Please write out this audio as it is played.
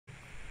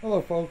Hello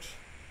folks,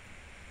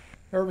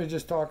 heard me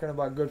just talking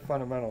about good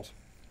fundamentals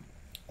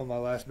on my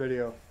last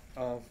video.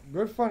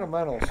 Good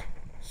fundamentals,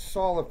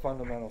 solid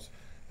fundamentals,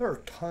 there are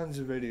tons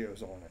of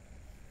videos on it.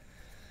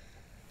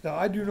 Now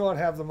I do not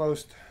have the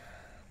most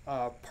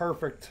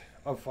perfect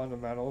of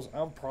fundamentals.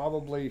 I'm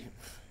probably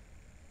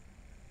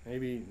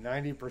maybe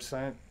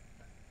 90%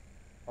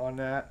 on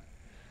that.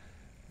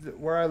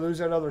 Where I lose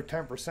that other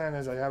 10%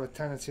 is I have a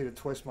tendency to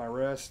twist my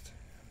wrist.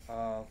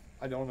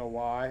 I don't know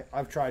why.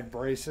 I've tried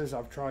braces.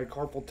 I've tried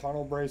carpal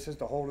tunnel braces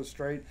to hold it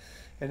straight.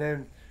 And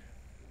then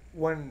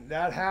when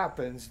that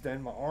happens,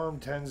 then my arm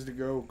tends to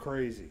go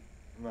crazy.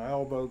 My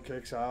elbow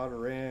kicks out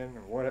or in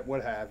or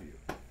what have you,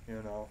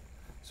 you know.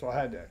 So I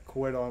had to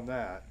quit on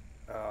that.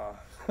 I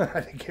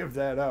had to give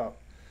that up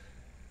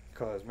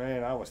because,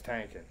 man, I was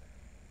tanking.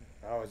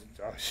 I was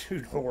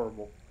shooting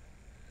horrible.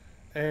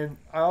 And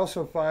I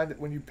also find that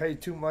when you pay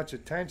too much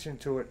attention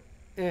to it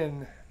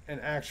in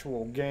an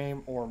actual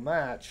game or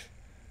match,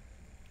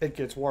 it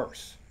gets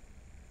worse.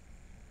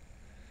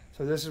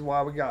 So this is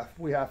why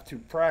we have to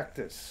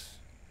practice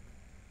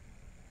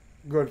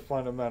good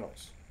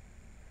fundamentals.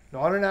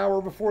 Not an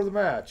hour before the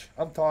match.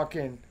 I'm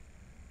talking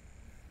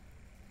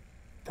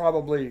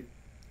probably,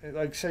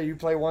 like say you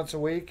play once a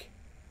week,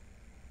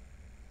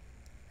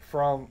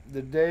 from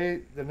the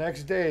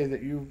next day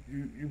that you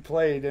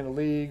played in a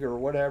league or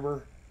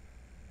whatever,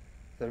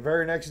 the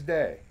very next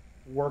day,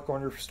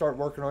 start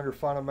working on your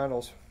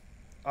fundamentals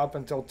up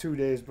until 2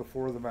 days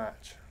before the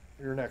match,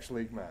 your next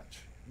league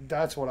match.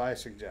 That's what I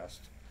suggest,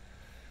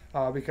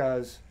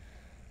 because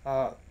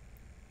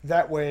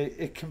that way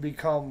it can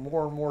become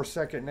more and more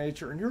second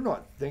nature, and you're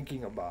not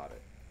thinking about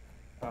it.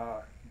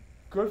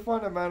 Good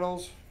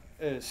fundamentals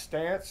is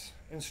stance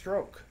and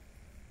stroke.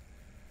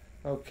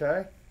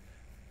 Okay.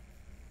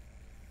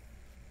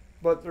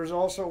 But there's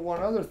also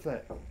one other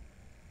thing.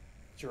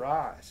 It's your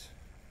eyes.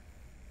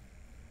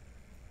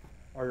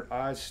 Are your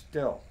eyes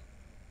still?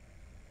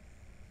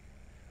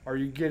 Are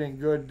you getting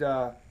good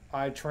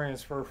eye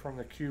transfer from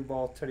the cue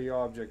ball to the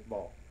object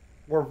ball?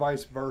 Or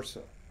vice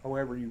versa,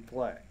 however you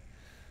play.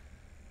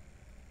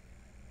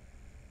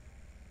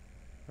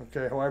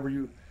 Okay, however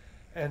you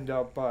end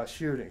up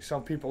shooting.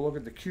 Some people look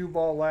at the cue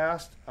ball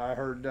last. I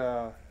heard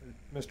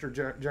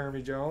Mr.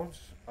 Jeremy Jones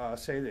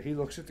say that he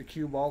looks at the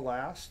cue ball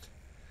last.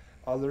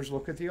 Others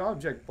look at the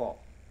object ball.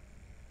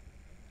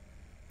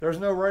 There's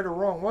no right or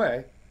wrong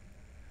way,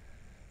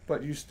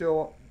 but you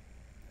still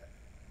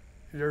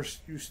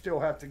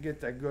have to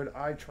get that good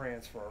eye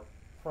transfer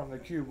from the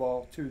cue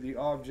ball to the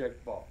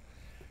object ball.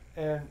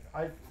 And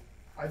I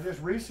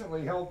just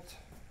recently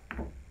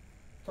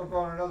took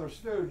on another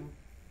student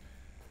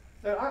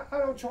that I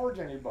don't charge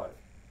anybody,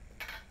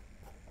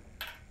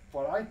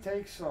 but I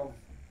take some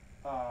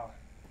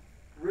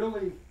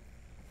really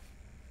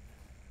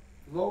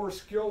lower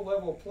skill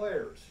level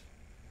players,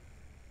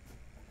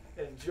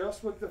 and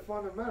just with the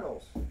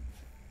fundamentals,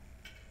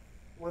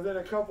 within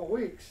a couple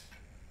weeks,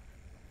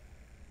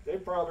 they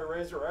probably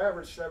raise their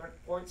average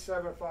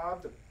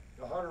 7.75 to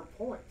 100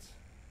 points.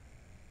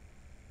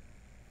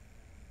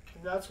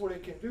 And that's what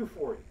it can do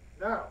for you.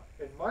 Now,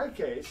 in my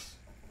case,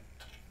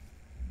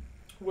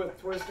 with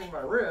twisting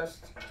my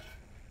wrist,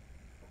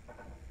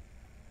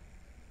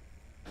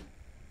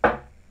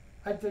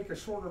 I take a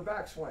shorter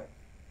backswing.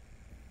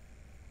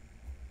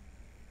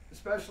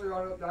 Especially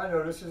I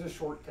know this is a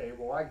short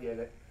table, I get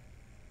it.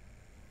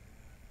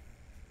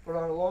 But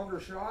on a longer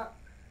shot,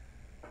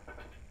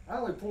 I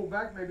only pull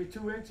back maybe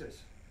 2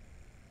 inches.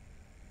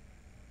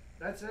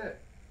 That's it.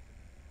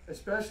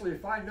 Especially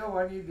if I know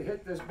I need to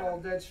hit this ball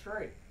dead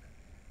straight.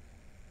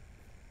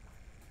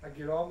 I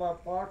get on my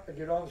block, I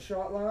get on the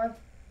shot line,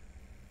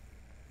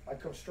 I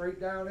come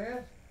straight down in,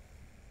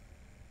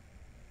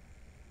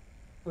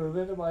 move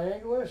into my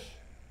English,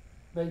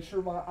 make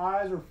sure my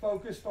eyes are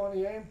focused on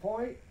the aim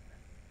point.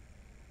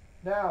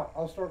 Now,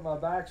 I'll start my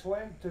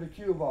backswing to the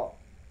cue ball.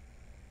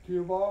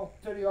 Cue ball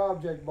to the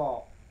object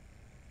ball.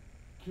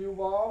 Cue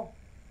ball,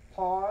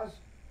 pause,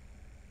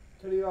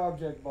 to the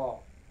object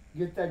ball.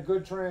 Get that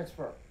good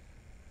transfer.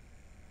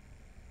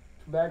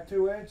 Come back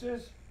 2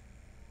 inches.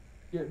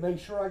 Make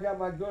sure I got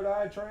my good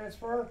eye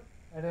transfer,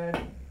 and then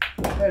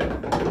hit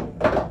it.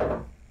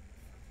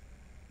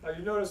 Now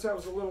you notice that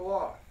was a little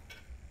off,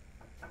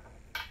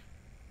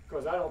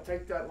 because I don't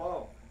take that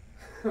long.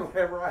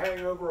 Whenever I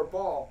hang over a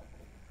ball,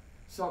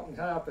 something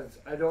happens.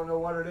 I don't know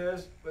what it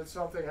is, but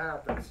something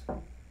happens.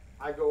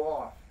 I go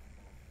off.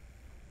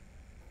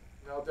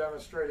 And I'll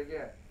demonstrate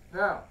again.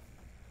 Now,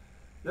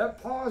 that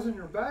pause in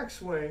your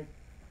backswing,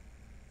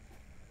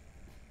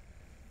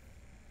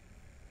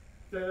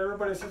 that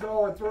everybody says,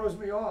 oh, it throws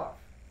me off.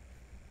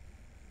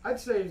 I'd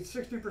say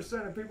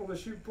 60% of people that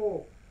shoot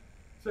pool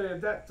say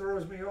that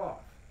throws me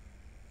off.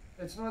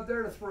 It's not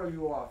there to throw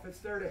you off. It's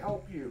there to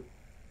help you.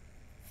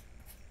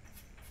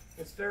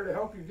 It's there to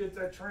help you get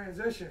that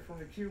transition from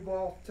the cue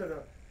ball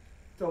to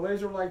the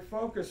laser-like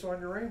focus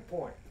on your aim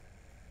point.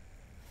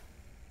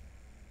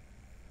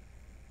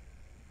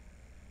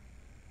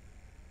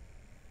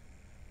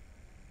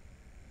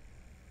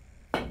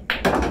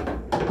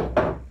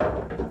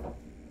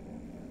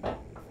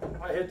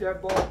 I hit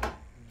that ball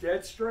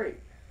dead straight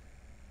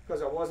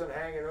because I wasn't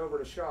hanging over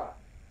the shot.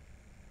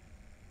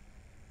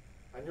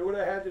 I knew what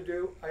I had to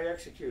do, I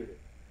executed.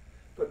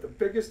 But the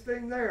biggest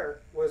thing there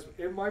was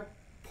in my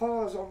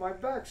pause on my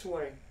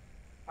backswing,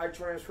 I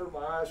transferred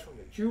my eyes from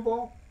the cue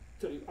ball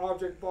to the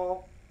object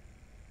ball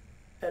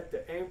at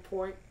the aim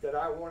point that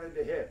I wanted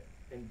to hit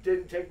and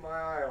didn't take my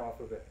eye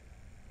off of it.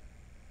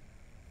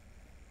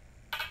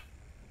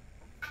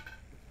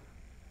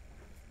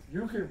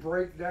 You can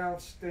break down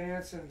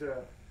stance into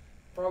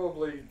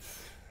probably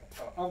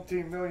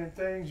umpteen million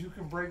things. You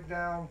can break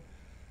down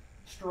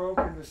stroke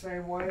in the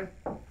same way.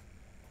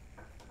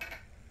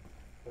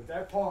 But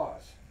that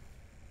pause,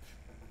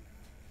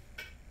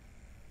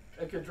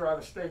 it can drive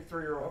a stake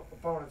through your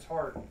opponent's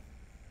heart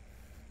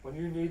when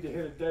you need to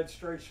hit a dead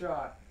straight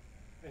shot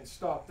and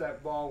stop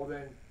that ball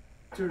within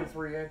 2 to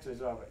 3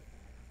 inches of it.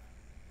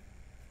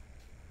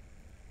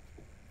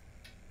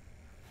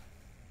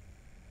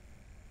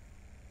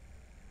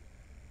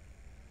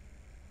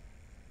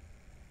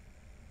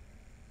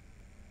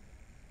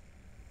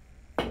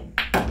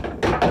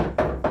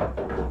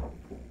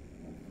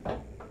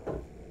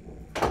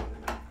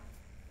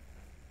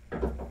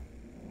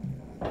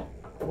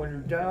 When you're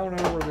down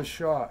over the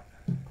shot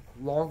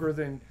longer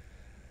than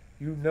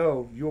you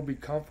know you'll be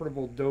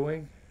comfortable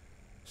doing,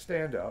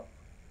 stand up,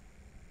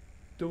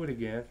 do it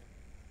again.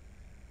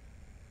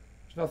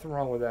 There's nothing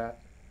wrong with that.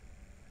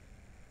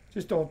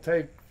 Just don't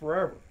take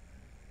forever.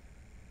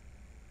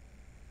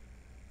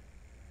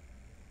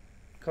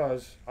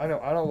 Because I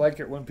don't like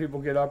it when people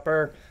get up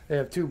there, they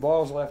have 2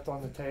 balls left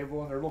on the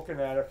table and they're looking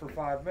at it for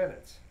 5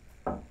 minutes.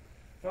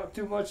 Not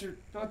too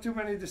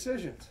many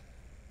decisions.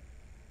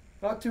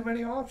 Not too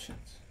many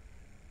options.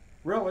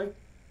 Really.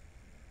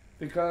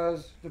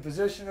 Because the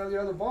position of the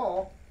other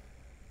ball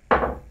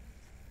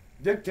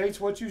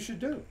dictates what you should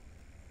do.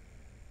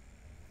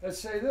 Let's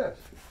say this.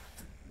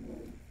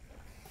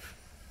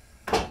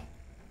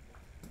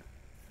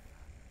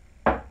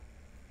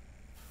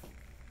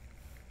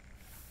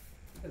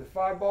 The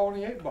 5 ball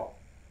and the 8 ball.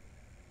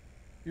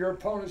 Your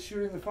opponent's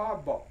shooting the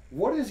 5 ball.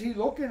 What is he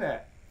looking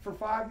at for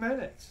 5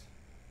 minutes?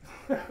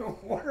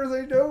 What are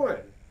they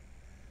doing?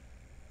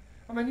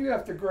 I mean, you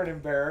have to grin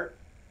and bear it.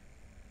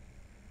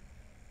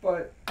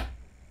 But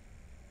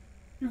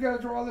you got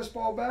to draw this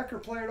ball back or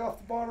play it off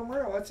the bottom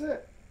rail. That's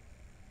it.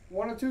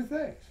 One of 2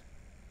 things.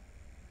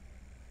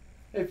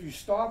 If you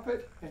stop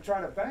it and try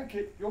to bank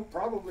it, you'll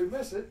probably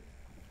miss it.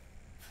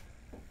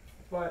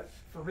 But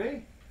for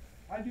me,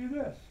 I do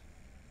this.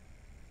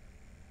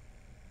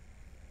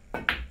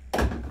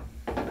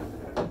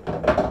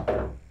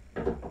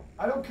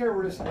 I don't care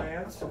where this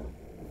lands.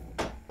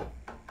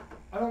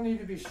 I don't need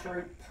to be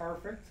straight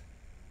perfect,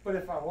 but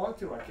if I want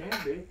to, I can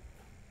be.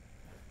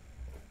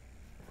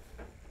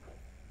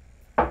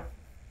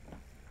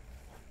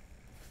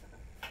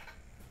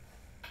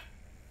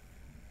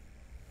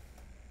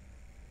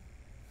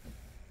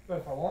 But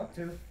if I want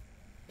to,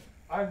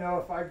 I know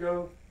if I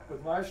go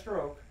with my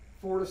stroke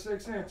 4 to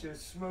 6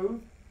 inches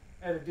smooth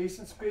at a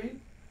decent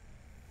speed,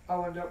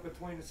 I'll end up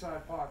between the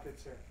side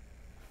pockets here.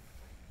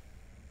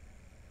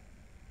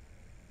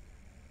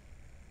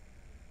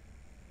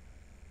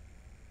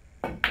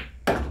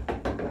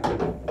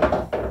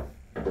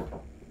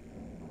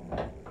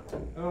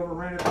 I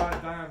overran it by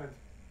a diamond,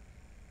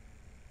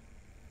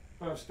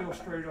 but I'm still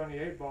straight on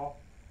the 8 ball.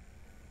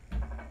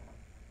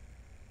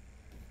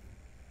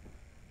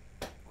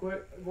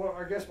 Well,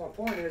 I guess my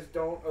point is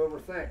don't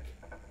overthink.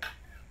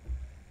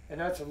 And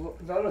that's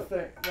another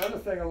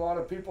thing a lot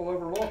of people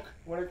overlook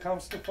when it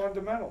comes to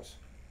fundamentals.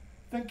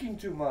 Thinking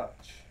too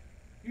much.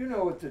 You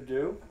know what to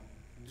do.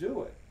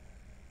 Do it.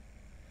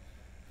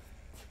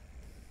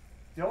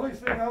 The only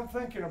thing I'm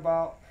thinking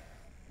about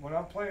when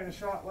I'm playing a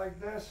shot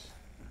like this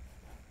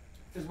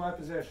is my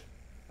position.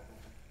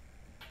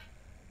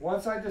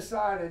 Once I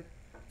decided,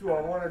 do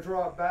I want to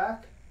draw it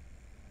back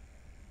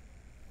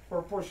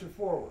or push it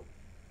forward?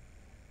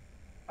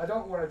 I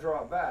don't want to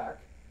draw it back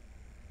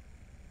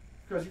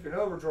because you can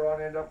overdraw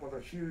and end up with a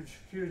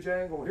huge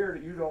angle here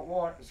that you don't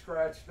want and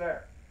scratch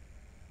there.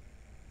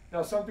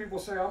 Now some people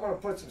say, I'm going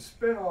to put some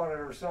spin on it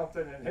or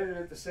something and hit it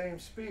at the same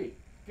speed.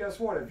 Guess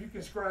what? If you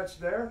can scratch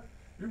there,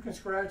 you can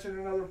scratch in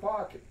another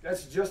pocket.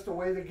 That's just the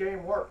way the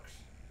game works.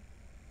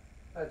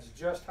 That's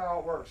just how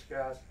it works,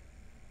 guys.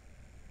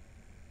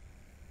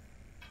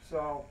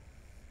 So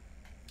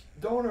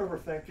don't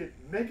overthink it.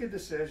 Make a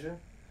decision.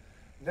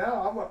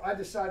 Now I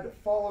decide to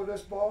follow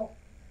this ball.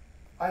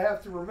 I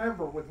have to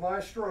remember with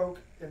my stroke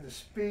and the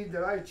speed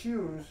that I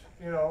choose,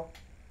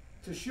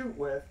 to shoot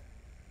with,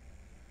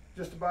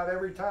 just about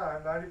every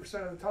time,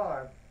 90% of the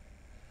time,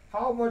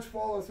 how much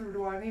follow through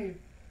do I need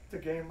to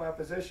gain my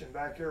position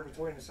back here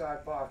between the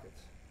side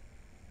pockets?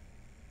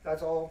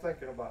 That's all I'm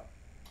thinking about.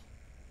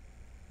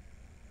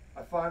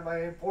 I find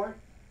my aim point,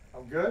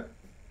 I'm good.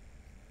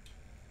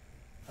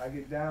 I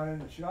get down in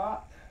the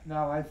shot.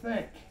 Now I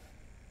think,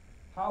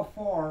 how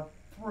far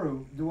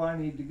through do I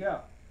need to go?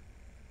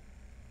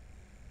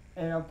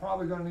 And I'm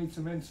probably going to need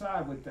some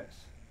inside with this.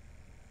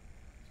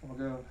 So I'm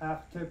going to go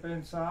half tip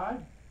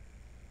inside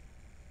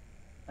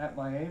at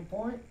my aim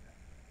point,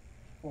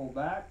 pull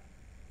back,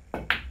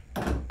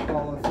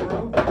 follow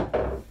through,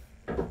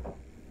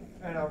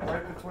 and I'm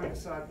right between the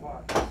side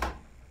pockets.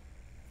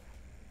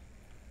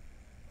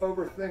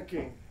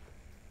 Overthinking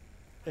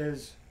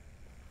is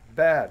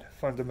bad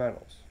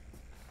fundamentals.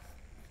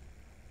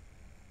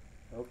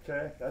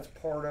 Okay, that's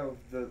part of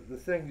the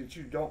thing that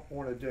you don't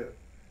want to do.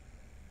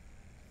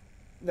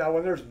 Now,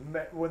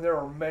 when there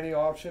are many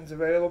options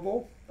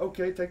available,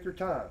 okay, take your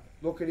time.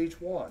 Look at each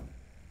one.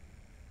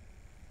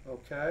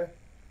 Okay,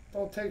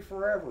 don't take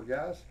forever,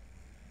 guys.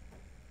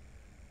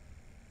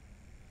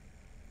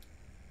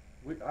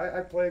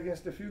 I play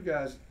against a few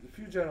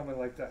gentlemen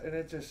like that, and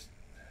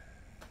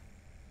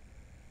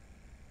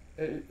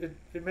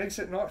it makes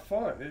it not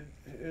fun.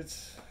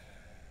 It's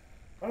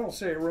I don't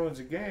say it ruins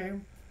a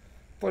game,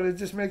 but it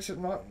just makes it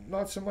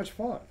not so much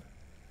fun.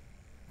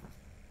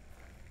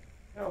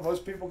 You know,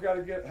 most people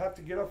have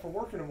to get up for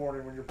work in the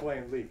morning when you're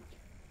playing League.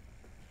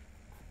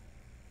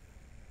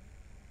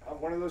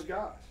 I'm one of those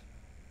guys.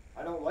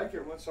 I don't like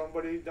it when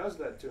somebody does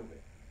that to me.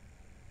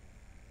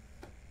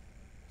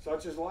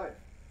 Such is life.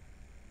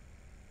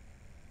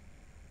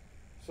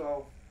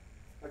 So,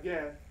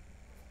 again,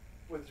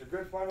 with your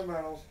good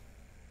fundamentals,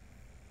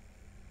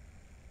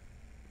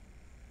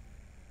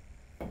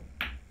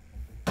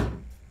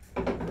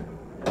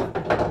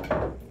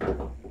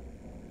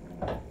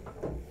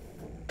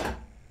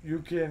 you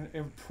can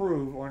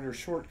improve on your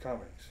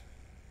shortcomings.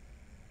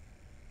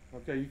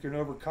 Okay, you can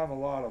overcome a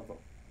lot of them.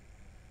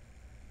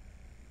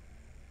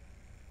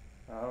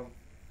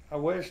 I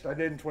wished I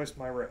didn't twist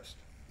my wrist.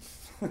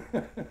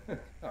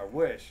 I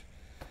wish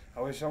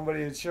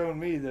somebody had shown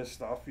me this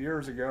stuff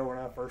years ago when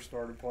I first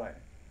started playing.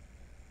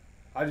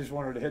 I just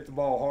wanted to hit the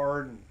ball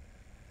hard and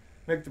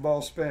make the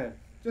ball spin,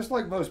 just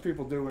like most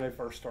people do when they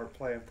first start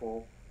playing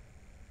pool.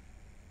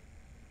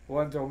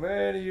 Well, until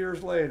many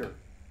years later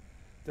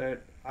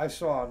that I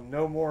saw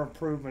no more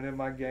improvement in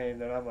my game,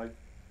 that I'm like,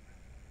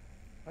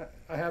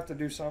 I have to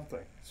do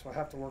something, so I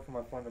have to work on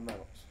my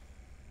fundamentals.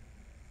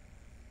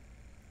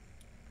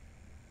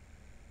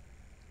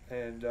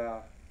 And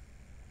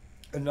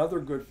another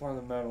good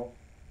fundamental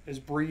is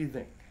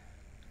breathing,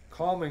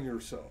 calming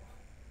yourself.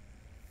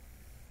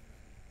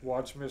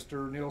 Watch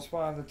Mr. Neil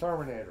Spahn, the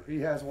Terminator. He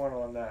has one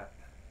on that.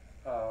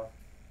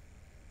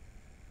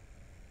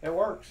 It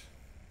works.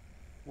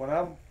 When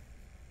I'm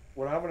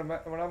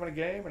in a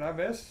game and I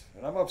miss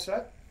and I'm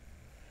upset,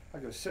 I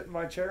go sit in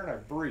my chair and I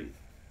breathe.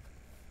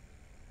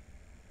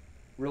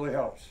 Really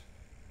helps.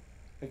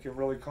 It can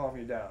really calm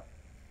you down,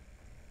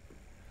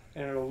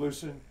 and it'll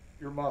loosen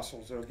your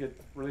muscles. It'll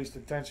release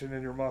the tension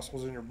in your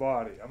muscles in your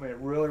body. I mean, it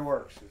really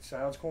works. It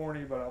sounds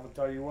corny, but I'm gonna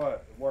tell you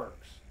what, it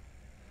works.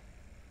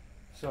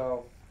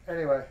 So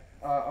anyway,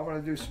 I'm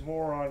gonna do some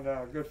more on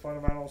good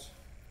fundamentals.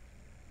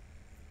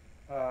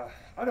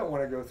 I don't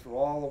want to go through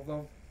all of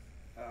them.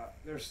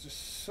 There's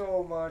just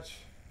so much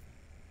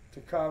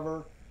to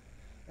cover,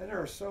 and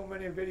there are so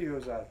many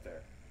videos out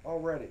there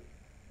already.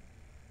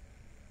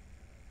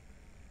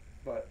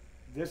 But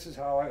this is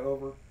how I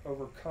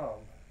overcome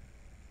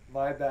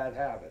my bad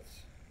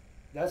habits.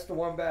 That's the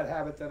one bad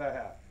habit that I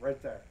have,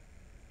 right there.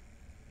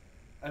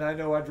 And I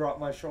know I drop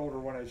my shoulder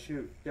when I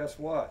shoot. Guess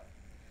what?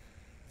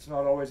 It's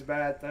not always a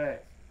bad thing.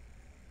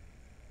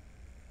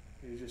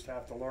 You just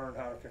have to learn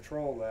how to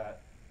control that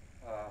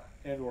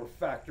and or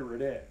factor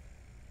it in.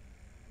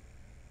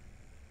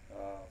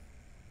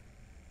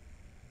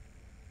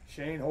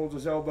 Shane holds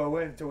his elbow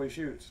in until he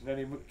shoots, and then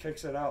he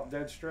kicks it out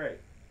dead straight.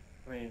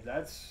 I mean,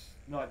 that's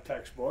not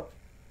textbook.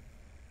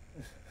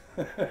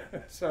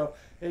 So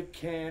it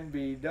can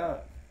be done,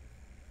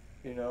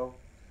 you know,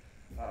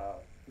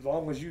 as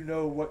long as you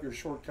know what your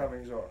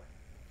shortcomings are,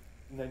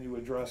 and then you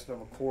address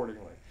them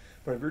accordingly.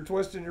 But if you're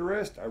twisting your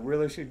wrist, I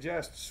really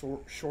suggest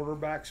shorter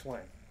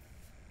backswing,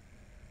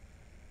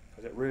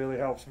 because it really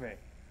helps me.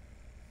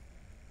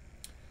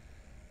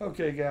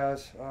 Okay,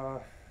 guys,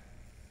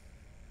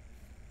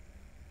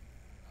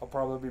 I'll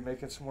probably be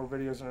making some more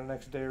videos in the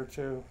next day or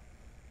two.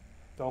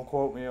 Don't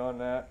quote me on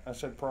that. I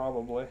said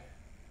probably.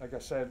 Like I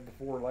said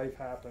before, life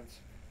happens.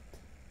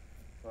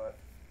 But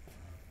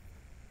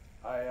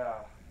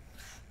I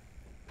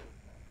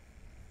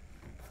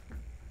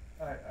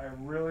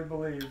really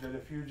believe that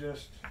if you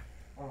just,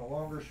 on a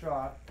longer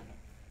shot,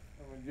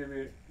 I'm going to give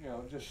you,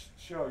 just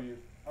show you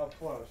up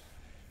close.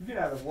 You can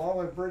have as long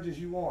a bridge as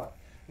you want.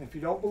 And if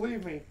you don't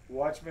believe me,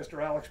 watch Mr.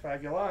 Alex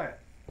Pagulayan.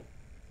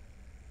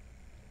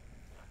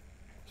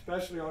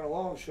 Especially on a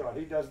long shot.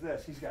 He does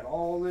this. He's got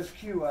all this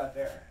cue out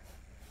there.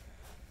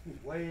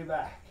 He's way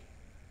back.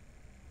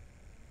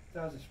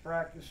 Does his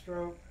practice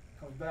stroke,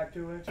 comes back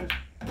 2 inches,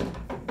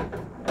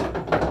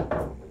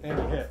 and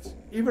he hits.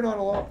 Even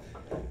on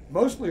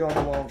mostly on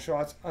the long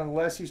shots,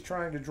 unless he's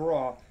trying to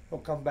draw, he'll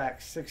come back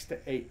 6 to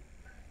 8.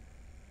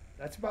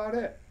 That's about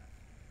it.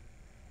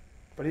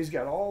 But he's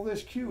got all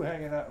this cue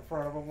hanging out in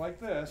front of him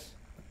like this,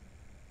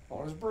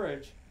 on his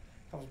bridge,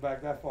 comes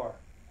back that far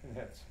and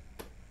hits.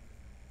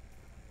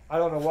 I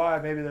don't know why,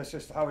 maybe that's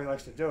just how he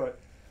likes to do it,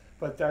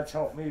 but that's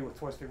helped me with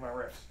twisting my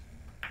wrist.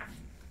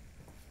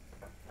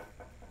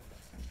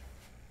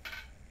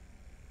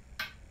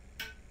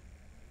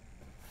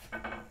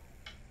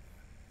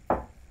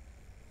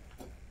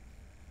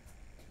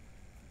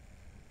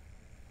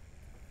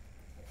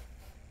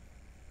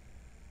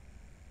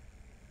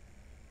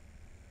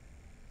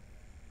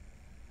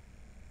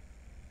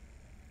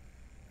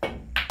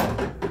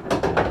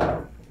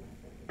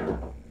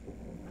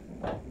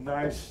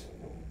 nice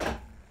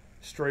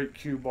straight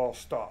cue ball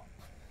stop.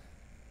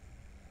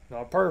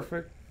 Not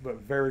perfect, but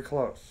very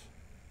close.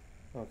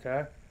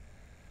 Okay?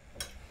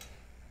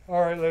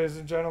 All right, ladies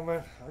and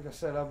gentlemen, like I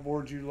said, I've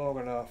bored you long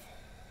enough,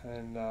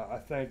 and I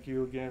thank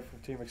you again from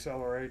Team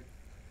XLR8.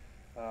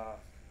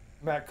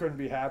 Matt couldn't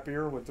be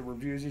happier with the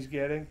reviews he's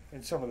getting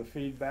and some of the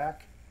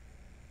feedback.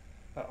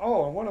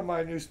 Oh, and one of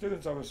my new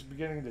students, I was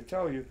beginning to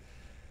tell you,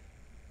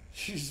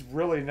 she's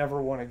really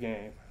never won a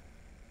game,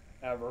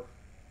 ever.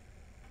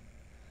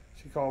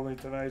 She called me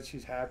tonight.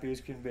 She's happy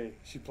as can be.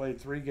 She played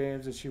 3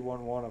 games and she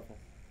won 1 of them.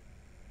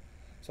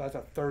 So that's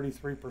a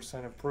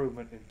 33%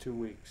 improvement in 2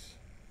 weeks.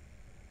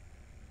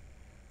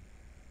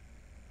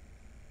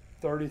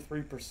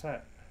 33%.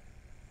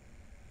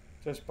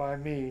 Just by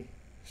me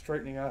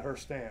straightening out her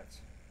stance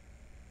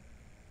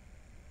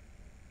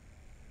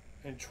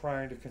and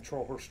trying to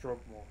control her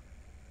stroke more.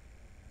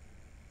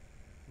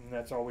 And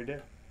that's all we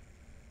did.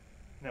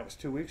 And that was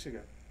 2 weeks ago.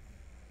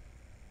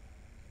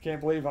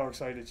 Can't believe how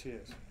excited she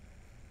is.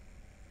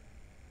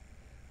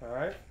 All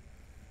right.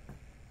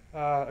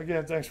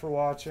 Again, thanks for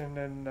watching,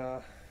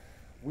 and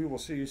we will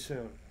see you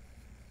soon.